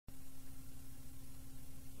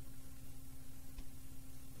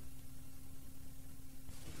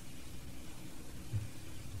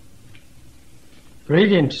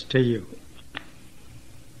Greetings to you.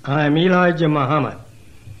 I am Elijah Muhammad,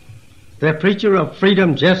 the preacher of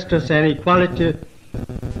freedom, justice, and equality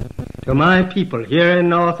to my people here in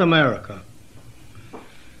North America,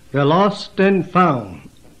 the lost and found,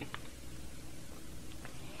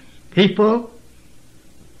 people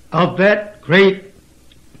of that great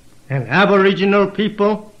and aboriginal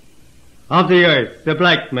people of the earth, the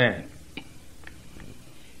black man,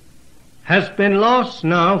 has been lost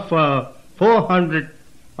now for 400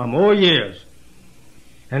 or more years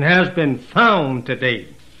and has been found today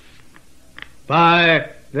by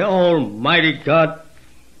the Almighty God,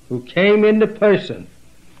 who came in the person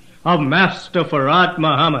of Master Farad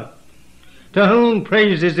Muhammad, to whom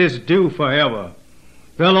praises is due forever,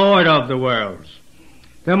 the Lord of the worlds,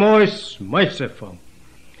 the most merciful,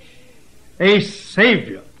 a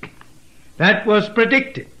Savior that was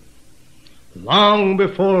predicted long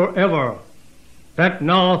before ever that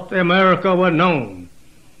North America were known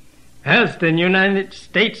as the United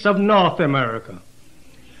States of North America.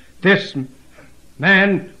 This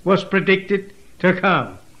man was predicted to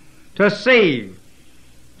come to save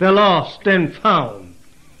the lost and found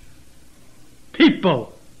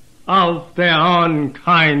people of their own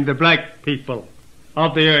kind, the black people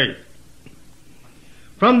of the earth,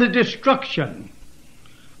 from the destruction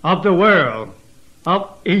of the world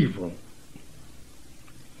of evil.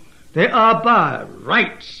 They are by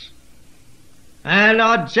rights and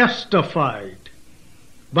are justified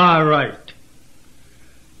by right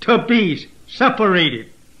to be separated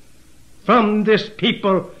from this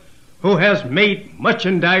people who has made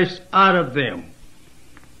merchandise out of them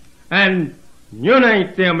and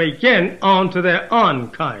unite them again onto their own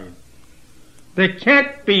kind. They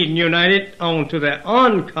can't be united onto their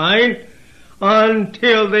own kind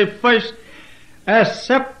until they first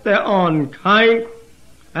accept their own kind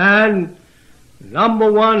and, number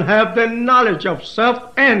one, have the knowledge of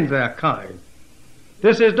self and their kind.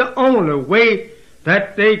 This is the only way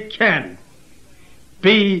that they can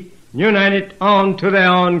be united onto their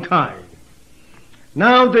own kind.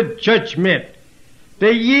 Now the judgment,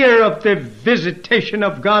 the year of the visitation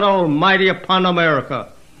of God Almighty upon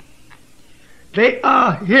America, they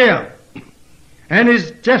are here, and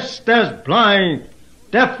is just as blind,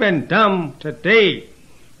 deaf, and dumb today,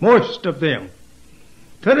 most of them,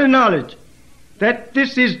 to the knowledge that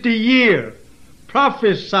this is the year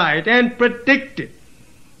prophesied and predicted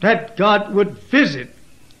that God would visit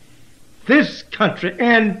this country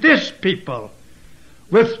and this people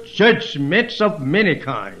with judgments of many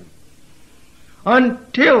kinds,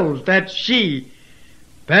 until that she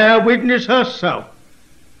bear witness herself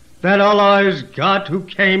that Allah is God, who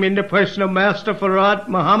came in the person of Master Farad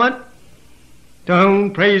Muhammad, to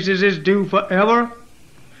whom praises is due forever,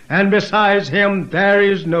 and besides him there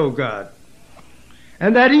is no God,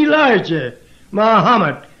 and that Elijah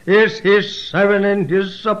Muhammad is his servant and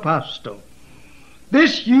his apostle.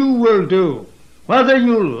 This you will do, whether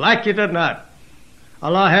you like it or not.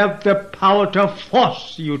 Allah have the power to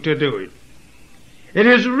force you to do it. It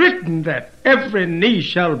is written that every knee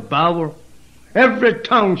shall bow, every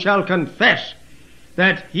tongue shall confess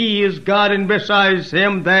that He is God, and besides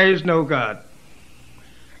Him there is no God.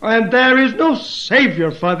 And there is no Savior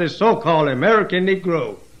for the so-called American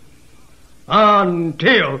Negro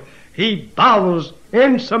until he bows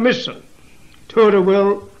in submission to the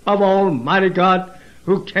will of Almighty God,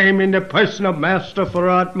 who came in the person of Master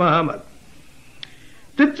Farad Muhammad.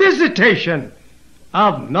 The visitation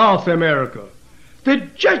of North America, the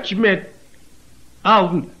judgment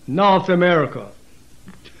of North America,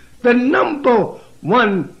 the number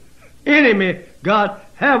one enemy God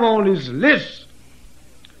have on his list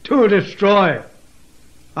to destroy.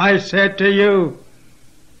 I said to you,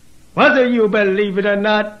 whether you believe it or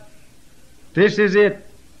not, this is it.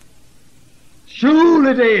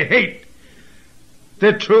 Surely they hate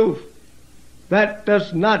the truth that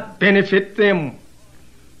does not benefit them.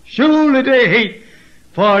 Surely they hate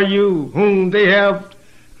for you whom they have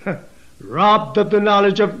robbed of the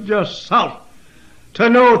knowledge of yourself, to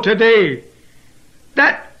know today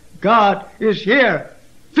that God is here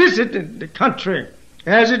visiting the country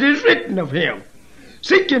as it is written of Him,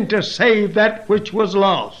 seeking to save that which was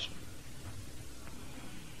lost.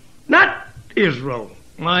 Not Israel,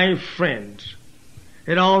 my friends.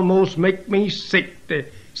 It almost makes me sick to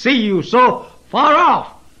see you so far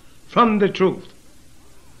off from the truth.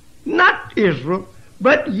 Not Israel,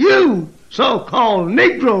 but you so-called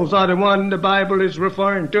Negroes are the one the Bible is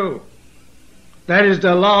referring to. That is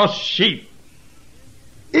the lost sheep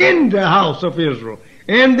in the house of Israel,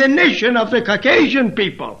 in the nation of the Caucasian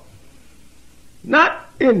people, not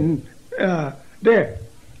in the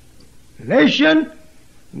nation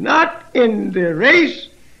not in the race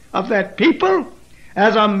of that people,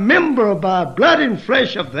 as a member by blood and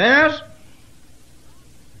flesh of theirs,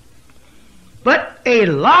 but a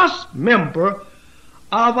lost member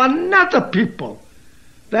of another people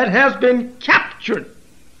that has been captured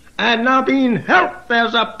and now being held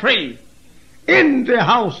as a prey in the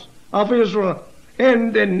house of Israel,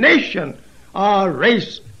 in the nation or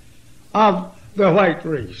race of the white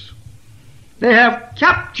race. They have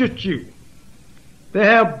captured you. They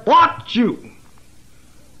have bought you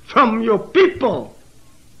from your people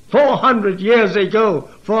 400 years ago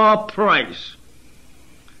for a price.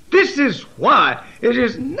 This is why it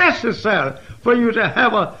is necessary for you to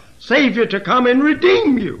have a Savior to come and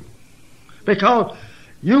redeem you, because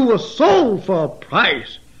you were sold for a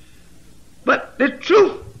price. But the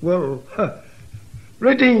truth will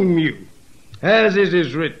redeem you, as it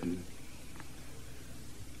is written.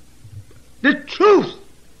 The truth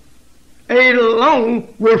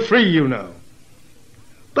alone will free you now.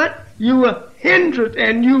 But you were hindered,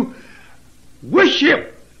 and you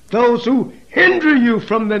worship those who hinder you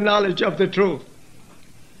from the knowledge of the truth.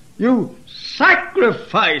 You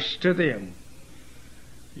sacrifice to them.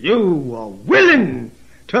 You are willing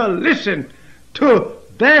to listen to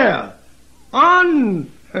their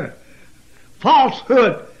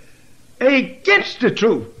falsehood against the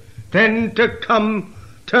truth than to come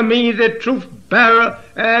to me, the truth bearer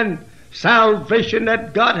and salvation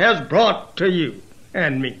that God has brought to you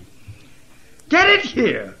and me. Get it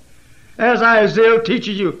here, as Isaiah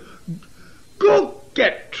teaches you. Go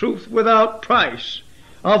get truth without price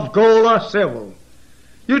of gold or silver.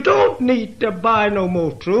 You don't need to buy no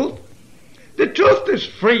more truth. The truth is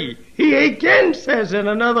free. He again says in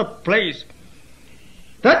another place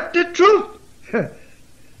that the truth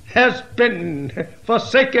has been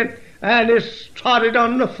forsaken and is trodden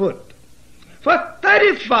underfoot. For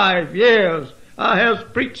 35 years I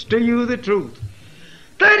have preached to you the truth.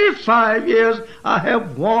 35 years I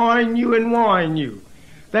have warned you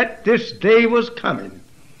that this day was coming.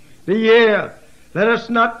 The year, let us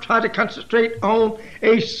not try to concentrate on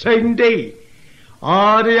a certain day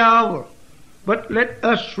or the hour, but let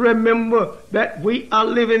us remember that we are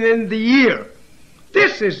living in the year.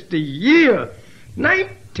 This is the year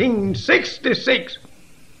 1966,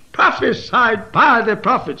 prophesied by the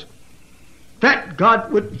prophets, that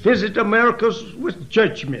God would visit America with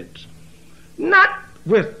judgment, not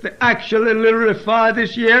with the actually literally fire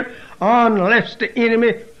this year, unless the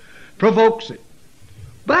enemy provokes it,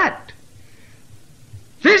 but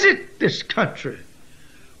visit this country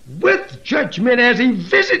with judgment, as he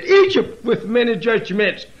visited Egypt with many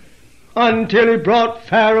judgments, until he brought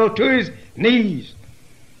Pharaoh to his knees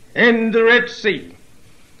in the Red Sea.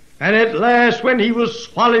 And at last, when he was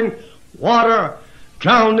swallowing water,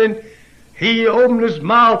 drowning, he opened his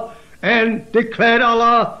mouth and declared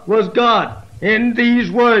Allah was God in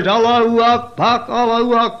these words, Allahu Akbar,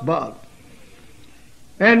 Allahu Akbar.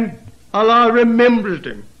 And Allah remembered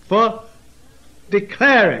him for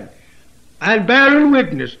declaring and bearing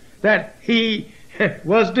witness that he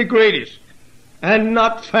was the greatest and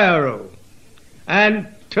not Pharaoh. And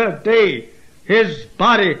today his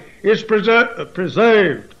body is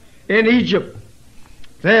preserved in Egypt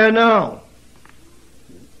there now,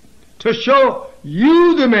 to show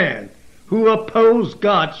you the man who opposed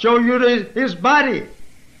God, show you his body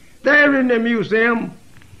there in the museum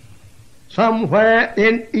somewhere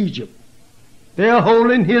in Egypt. They are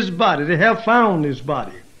holding his body. They have found his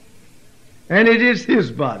body. And it is his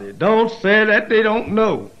body. Don't say that they don't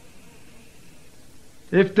know.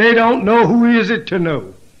 If they don't know, who is it to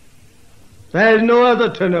know? There is no other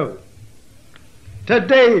to know.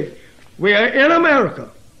 Today, we are in America,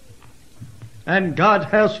 and God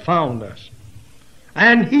has found us.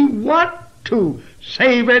 And he wants to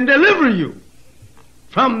save and deliver you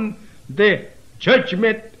from the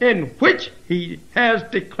judgment in which he has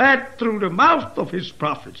declared through the mouth of his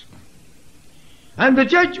prophets. And the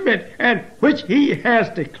judgment in which he has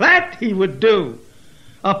declared he would do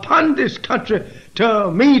upon this country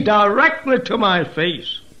to me directly to my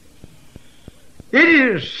face. It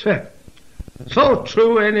is so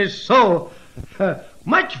true, and is so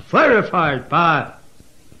much verified by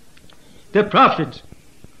the prophets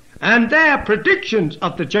and their predictions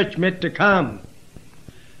of the judgment to come,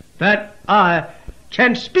 that I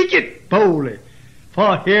can speak it boldly,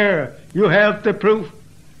 for here you have the proof.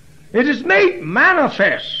 It is made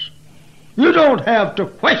manifest. You don't have to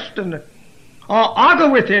question or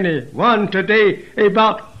argue with anyone today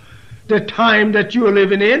about the time that you are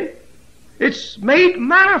living in. It's made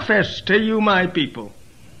manifest to you, my people.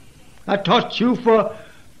 I taught you for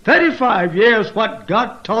 35 years what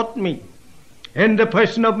God taught me. in the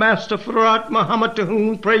person of Master Farrakhan Muhammad, to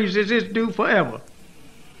whom praises is due forever.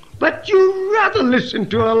 But you rather listen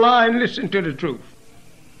to a lie and listen to the truth.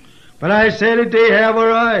 But I say the day have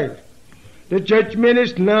arrived. The judgment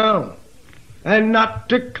is now, and not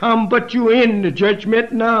to come, but you in the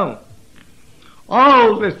judgment now.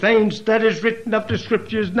 All the things that is written of the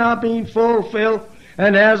Scriptures now being fulfilled,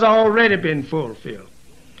 and has already been fulfilled.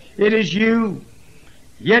 It is you,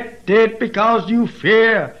 yet dead because you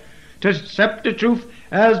fear to accept the truth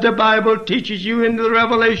as the Bible teaches you in the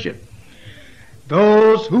Revelation.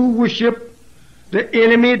 Those who worship the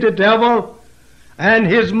enemy, the devil, and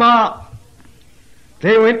his mob,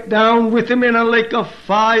 they went down with him in a lake of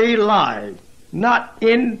fire alive, not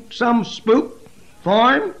in some spook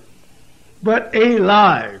form, but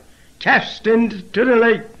alive, cast into the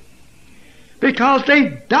lake, because they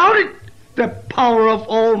doubted the power of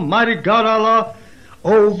Almighty God Allah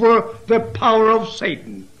over the power of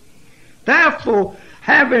Satan. Therefore,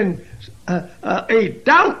 having a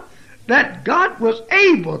doubt that God was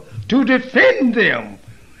able to defend them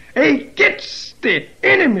against the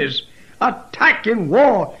enemies attacking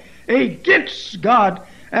war against God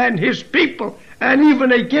and His people, and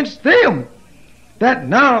even against them that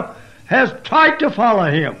now has tried to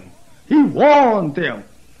follow Him. He warned them.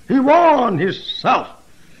 He warned Himself.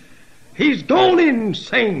 He's gone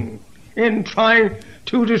insane in trying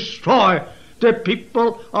to destroy the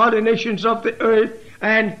people or the nations of the earth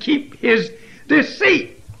and keep His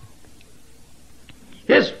deceit,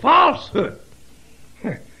 His falsehood,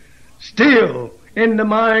 still in the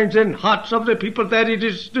minds and hearts of the people that it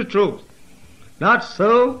is the truth. Not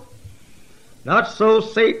so. Not so,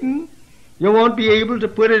 Satan. You won't be able to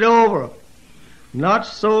put it over. Not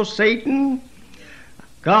so, Satan.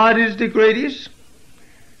 God is the greatest.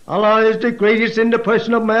 Allah is the greatest in the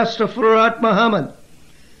person of Master Farrakhan Muhammad.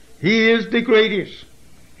 He is the greatest.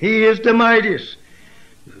 He is the mightiest.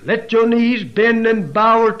 Let your knees bend and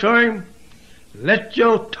bow to Him. Let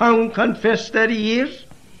your tongue confess that He is,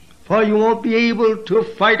 for you won't be able to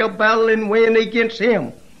fight a battle and win against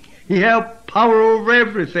Him. He has power over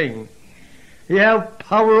everything. He has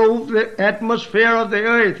power over the atmosphere of the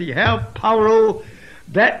earth. He has power over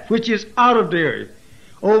that which is out of the earth,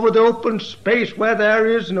 over the open space where there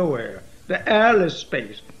is no air, the airless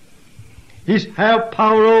space. He has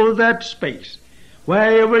power over that space,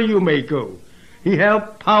 wherever you may go. He has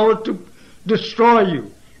power to destroy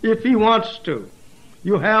you if He wants to.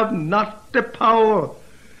 You have not the power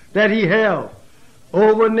that He has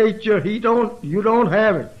over nature. You don't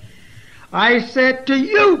have it. I said to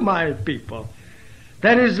you, my people,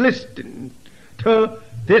 that is listening to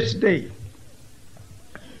this day,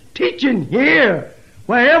 teaching here,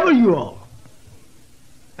 wherever you are,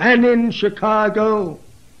 and in Chicago,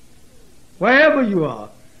 wherever you are,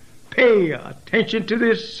 pay attention to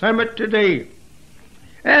this sermon today,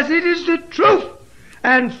 as it is the truth,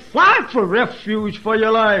 and fly for refuge for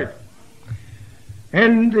your life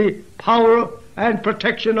in the power and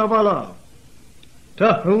protection of Allah,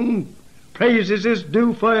 to whom praises is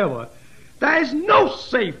due forever. There is no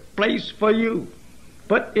safe place for you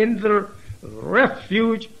but in the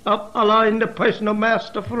refuge of Allah in the person of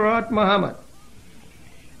Master Farrakhan Muhammad.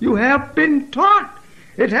 You have been taught,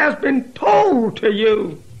 it has been told to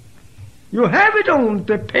you, you have it on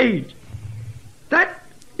the page, that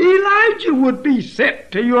Elijah would be sent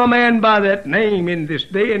to you, a man by that name, in this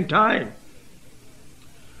day and time,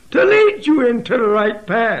 to lead you into the right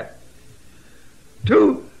path,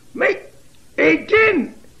 to make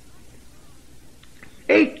again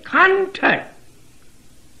a contact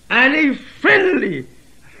and a friendly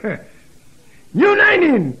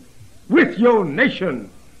uniting with your nation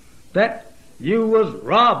that you was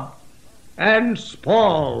robbed and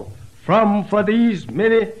spoiled from for these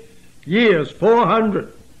many years,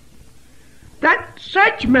 400. That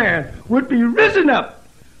such man would be risen up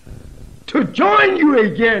to join you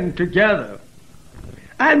again together,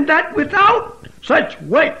 and that without such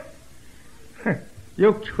weight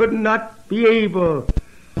you could not be able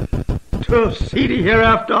to see the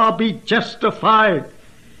hereafter or be justified,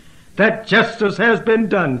 that justice has been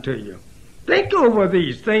done to you. Think over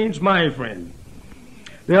these things, my friend.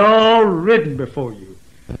 They're all written before you.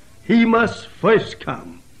 He must first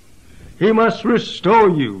come. He must restore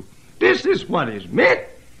you. This is what is meant.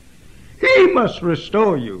 He must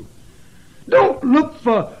restore you. Don't look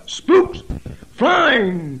for spooks,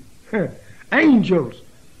 flying angels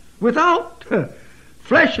without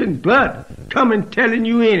flesh and blood coming telling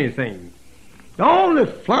you anything. The only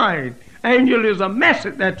flying angel is a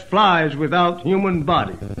message that flies without human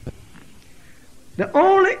body. The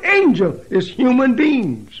only angel is human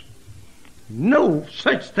beings. No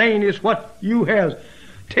such thing as what you have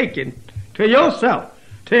taken to yourself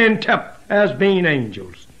to interpret as being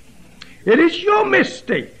angels. It is your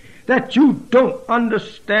mistake that you don't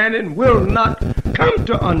understand and will not come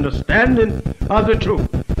to understanding of the truth.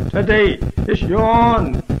 Today is your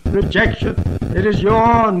own rejection. It is your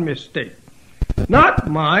own mistake, not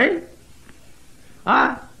mine.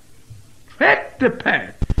 I tread the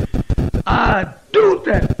path. I do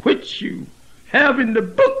that which you have in the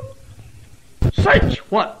book. Search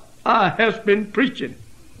what I have been preaching,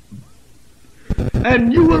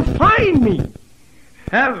 and you will find me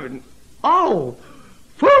having all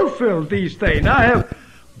fulfilled these things. I have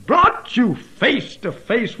brought you face to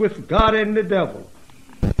face with God and the devil.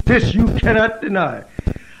 This you cannot deny.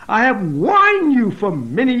 I have warned you for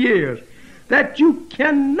many years that you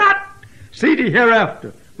cannot see the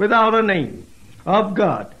hereafter without a name of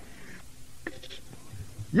God.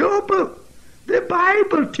 Your book, the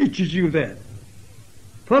Bible, teaches you that.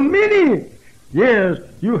 For many years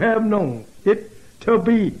you have known it to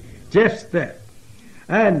be just that.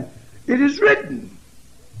 And it is written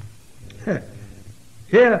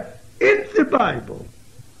here in the Bible,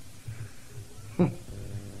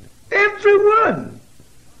 everyone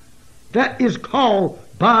that is called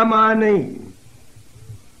by my name.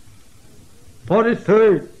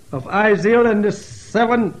 43rd of Isaiah and the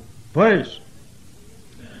 7th verse.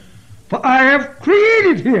 For I have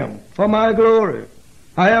created him for my glory.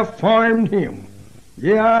 I have formed him.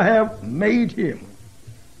 Yea, I have made him.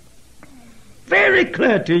 Very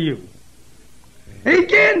clear to you.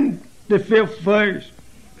 Again, the 5th verse.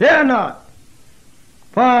 Fear not,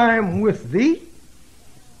 for I am with thee,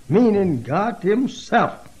 meaning God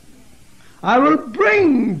himself. I will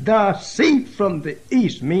bring thy seed from the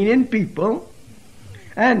east, meaning people,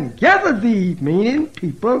 and gather thee, meaning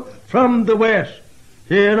people, from the west.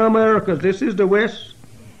 Here in America, this is the west.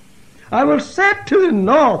 I will set to the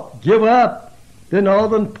north, give up the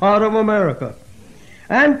northern part of America,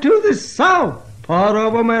 and to the south part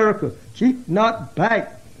of America, keep not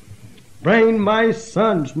back. Bring my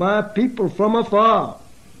sons, my people from afar,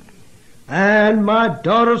 and my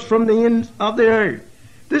daughters from the ends of the earth.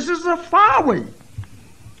 This is a far way.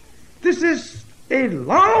 This is a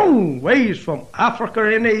long ways from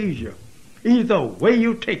Africa and Asia, either way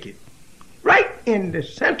you take it. Right in the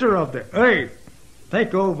center of the earth.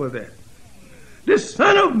 Think over that. The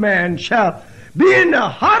Son of Man shall be in the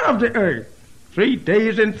heart of the earth 3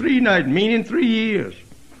 days and 3 nights, meaning 3 years.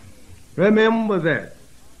 Remember that.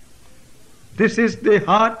 This is the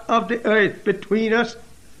heart of the earth between us,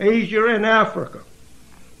 Asia and Africa.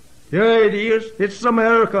 Here it is. It's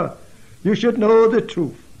America. You should know the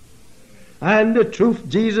truth. And the truth,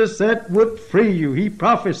 Jesus said, would free you. He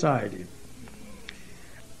prophesied it.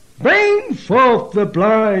 Bring forth the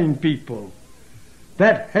blind people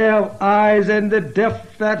that have eyes and the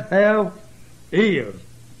deaf that have ears.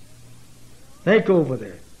 Think over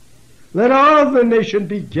that. Let all the nation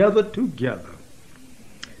be gathered together.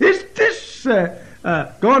 Is this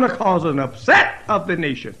going to cause an upset of the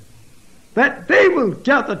nation? That they will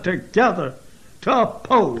gather together to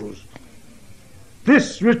oppose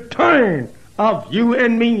this return of you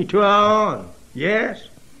and me to our own. Yes,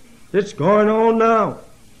 it's going on now.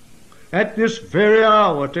 At this very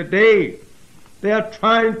hour, today, they are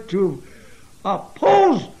trying to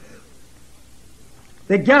oppose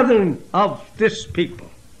the gathering of this people.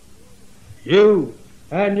 You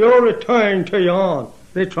and your return to your own,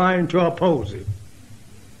 they're trying to oppose it.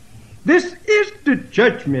 This is the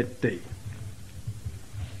judgment day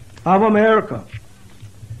of America.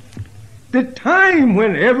 The time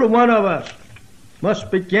when every one of us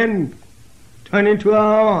must begin turning to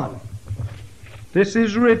our own. This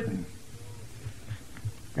is written.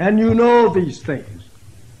 And you know these things.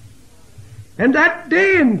 And that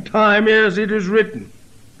day and time as it is written.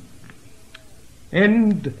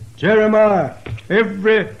 In Jeremiah,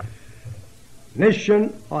 every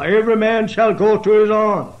nation or every man shall go to his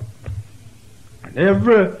own. And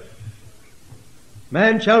every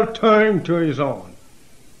man shall turn to his own.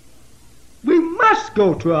 We must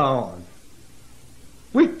go to our own.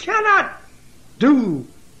 We cannot do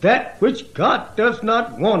that which God does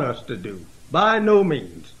not want us to do. By no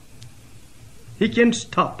means. He can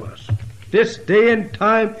stop us. This day and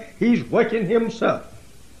time, he's working himself.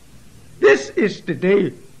 This is the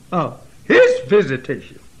day of his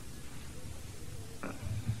visitation.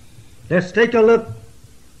 Let's take a look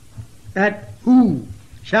at who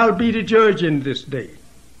shall be the judge in this day.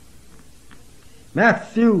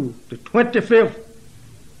 Matthew, the 25th,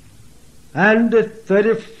 and the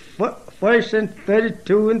 31st and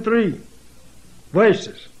 32 and 3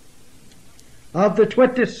 verses of the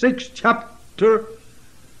 26th chapter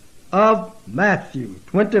of Matthew,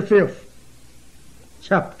 25th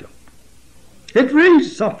chapter. It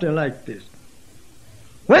reads something like this.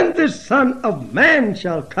 When the Son of Man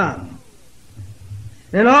shall come,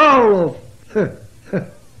 in all of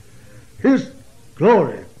his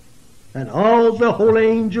glory, and all the holy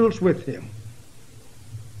angels with him.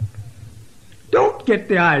 Don't get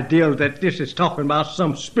the idea that this is talking about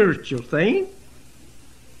some spiritual thing.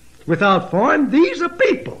 Without form, these are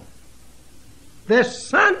people. The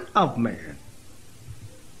Son of Man,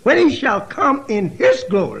 when he shall come in his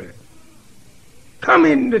glory, come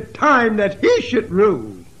in the time that he should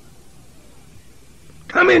rule,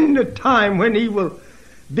 come in the time when he will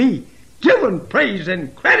be given praise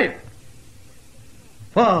and credit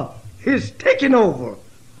for his taking over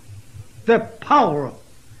the power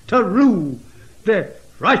to rule the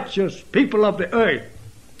righteous people of the earth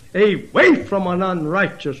away from an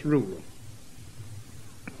unrighteous ruler.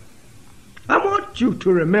 I want you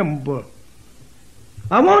to remember,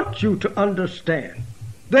 I want you to understand,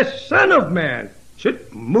 the Son of Man should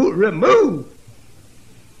remove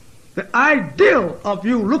the ideal of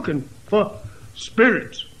you looking for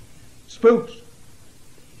spirits, spooks.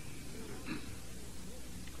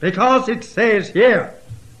 Because it says here,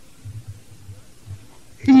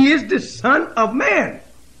 he is the Son of Man.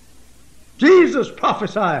 Jesus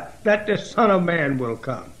prophesied that the Son of Man will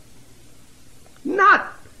come.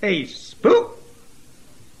 Not a spook,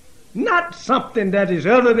 not something that is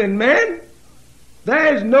other than man.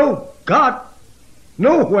 There is no God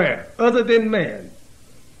nowhere other than man.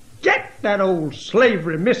 Get that old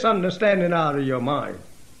slavery misunderstanding out of your mind.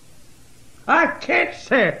 I can't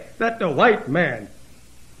say that the white man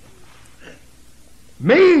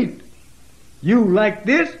made you like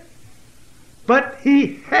this, but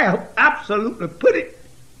he have absolutely put it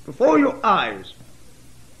before your eyes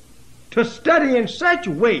to study in such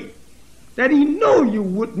a way that he know you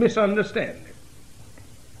would misunderstand it,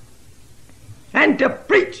 and to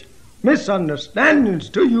preach misunderstandings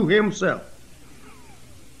to you himself.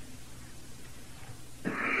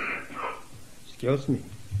 Excuse me.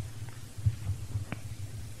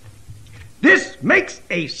 This makes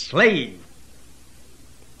a slave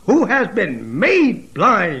who has been made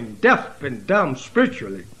blind, deaf, and dumb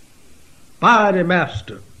spiritually by the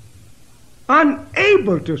master,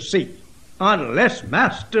 unable to see unless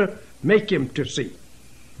master make him to see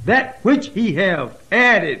that which he have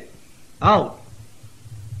added out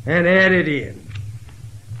and added in.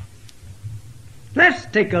 Let's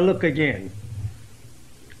take a look again.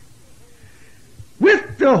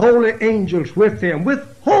 With the holy angels with him,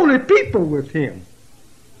 with holy people with him,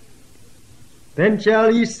 then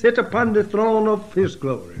shall he sit upon the throne of his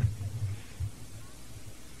glory.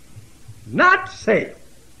 Not say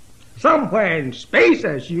somewhere in space,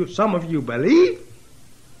 as some of you believe,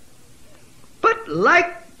 but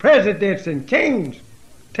like presidents and kings,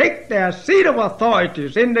 take their seat of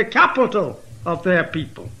authorities in the capital of their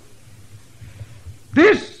people.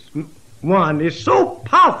 This one is so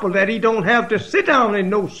powerful that he don't have to sit down in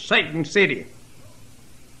no Satan city,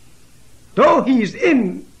 though he's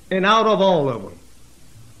in and out of all of them.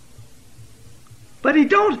 But he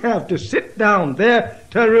don't have to sit down there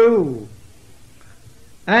to rule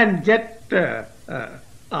and get a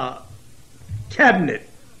cabinet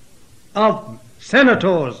of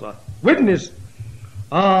senators, witnesses,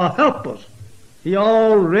 helpers. He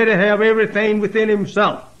already have everything within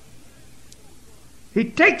himself. He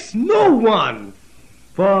takes no one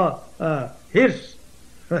for his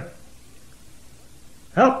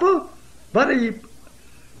helper, but a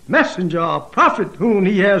messenger or prophet whom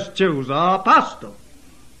he has chosen, or apostle.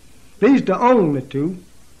 These the only two.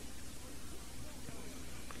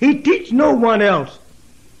 He teach no one else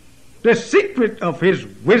the secret of his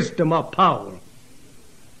wisdom or power,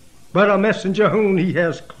 but a messenger whom he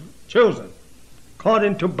has chosen,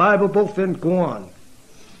 according to Bible both in Quran.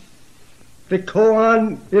 The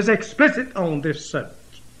Quran is explicit on this subject,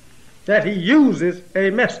 that he uses a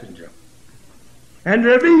messenger and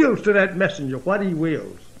reveals to that messenger what he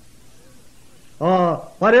wills, or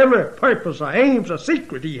whatever purpose or aims or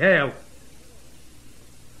secret he have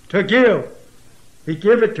to give. He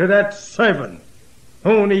give it to that servant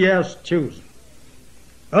whom he has chosen.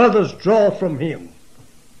 Others draw from him.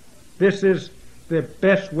 This is the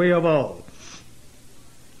best way of all.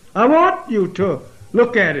 I want you to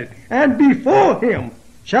look at it. And before him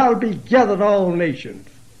shall be gathered all nations,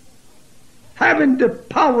 having the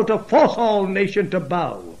power to force all nations to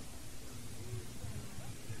bow.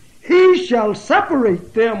 He shall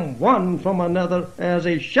separate them one from another, as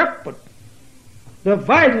a shepherd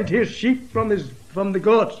divided his sheep from the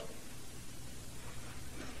goats.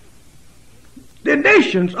 The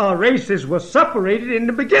nations or races were separated in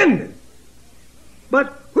the beginning.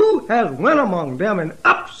 But who has went among them and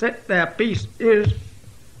upset their peace is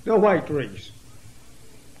the white race,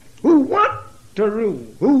 who want to rule,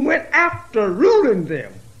 who went after ruling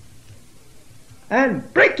them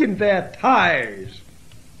and breaking their ties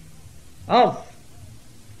of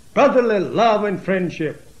brotherly love and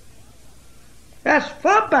friendship. As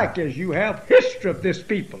far back as you have history of this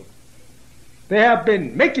people, they have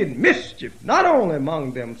been making mischief not only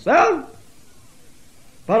among themselves,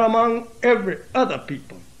 but among every other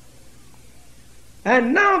people.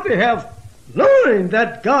 And now they have learned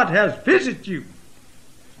that God has visited you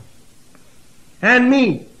and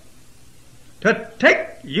me to take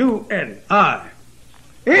you and I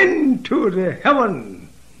into the heaven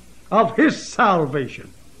of His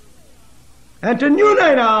salvation and to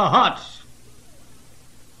unite our hearts.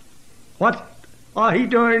 What are He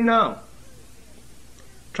doing now?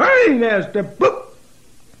 Trying, as the book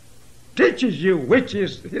teaches you, which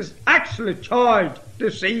is actually charged to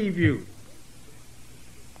deceive you.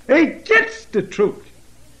 He gets the truth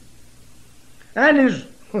and is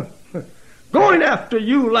going after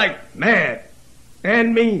you like mad,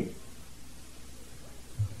 and me.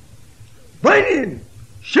 Bringing,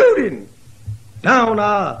 shooting down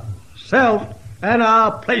ourselves and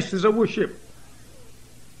our places of worship.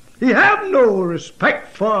 He have no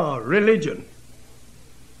respect for religion.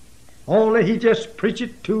 Only he just preach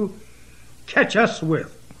it to catch us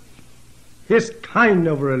with his kind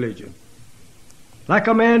of religion. Like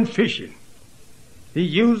a man fishing. He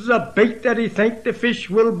uses a bait that he thinks the fish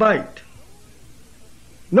will bite,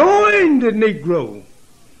 knowing the Negro,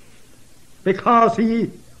 because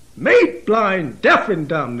he made blind, deaf, and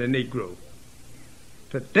dumb the Negro.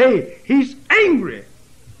 Today he's angry,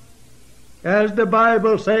 as the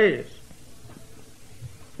Bible says.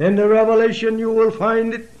 In the Revelation you will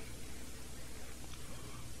find it,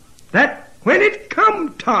 that when it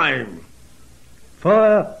come time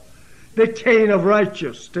for the King of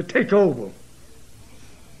righteousness to take over,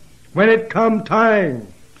 when it come time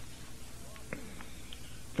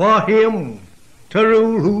for him to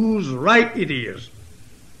rule whose right it is,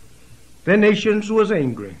 the nations was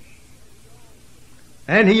angry.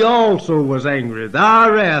 And he also was angry. Thy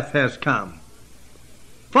wrath has come.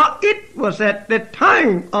 For it was at the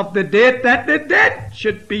time of the dead that the dead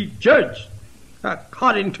should be judged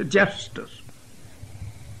according to justice,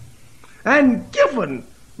 and given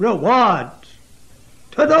rewards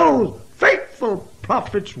to those faithful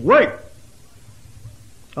prophets' work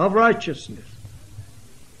of righteousness.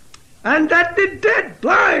 And that the dead,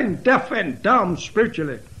 blind, deaf, and dumb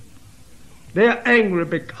spiritually, they are angry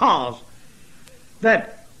because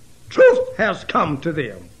that truth has come to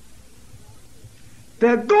them.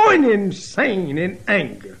 They're going insane in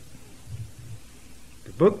anger.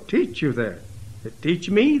 The book teach you that. It teach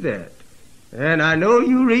me that. And I know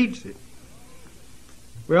you reads it.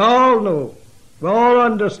 We all know. We all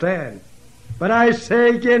understand. But I say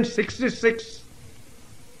again, 66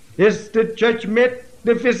 is the judgment,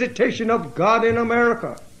 the visitation of God in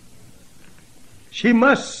America. She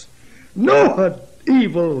must know her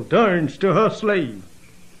evil turns to her slave.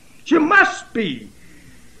 She must be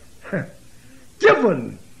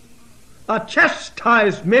given a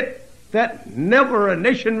chastisement that never a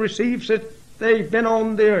nation receives since they've been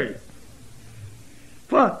on the earth,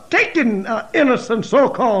 for taking an innocent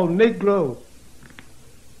so-called Negro,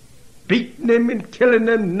 beating him and killing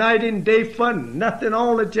him night and day for nothing,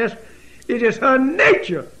 only just it is her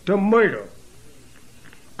nature to murder,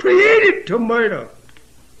 created to murder.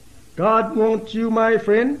 God wants you, my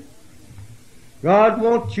friend. God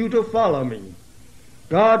wants you to follow me.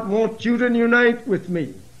 God wants you to unite with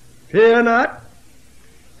me. Fear not,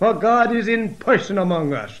 for God is in person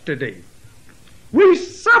among us today. We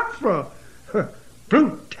suffer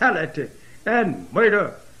brutality and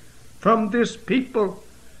murder from this people.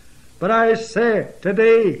 But I say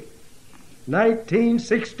today,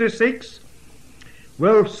 1966,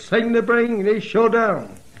 will sing the bring the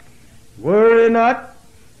showdown. Worry not,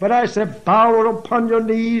 but I say bow upon your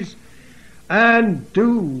knees and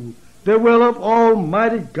do the will of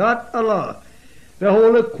Almighty God Allah. The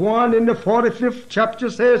Holy Quran in the 45th chapter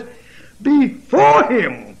says, before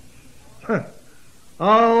him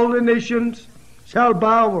all the nations shall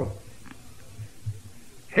bow,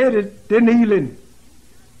 headed the kneeling.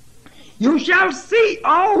 You shall see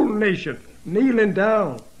all nations kneeling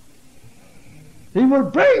down. He will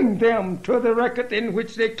bring them to the record in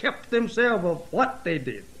which they kept themselves of what they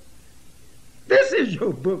did. This is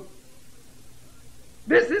your book.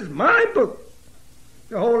 This is my book.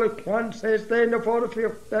 The Holy Quran says there in the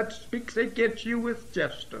 45th that speaks against you with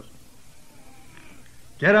justice.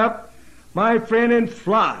 Get up, my friend, and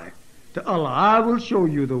fly to Allah. I will show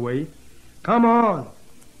you the way. Come on,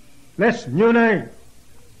 let's unite.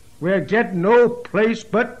 We'll get no place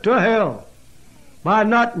but to hell by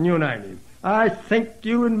not uniting. I thank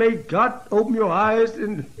you, and may God open your eyes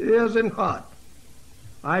and ears and heart.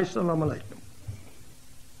 Assalamu alaikum.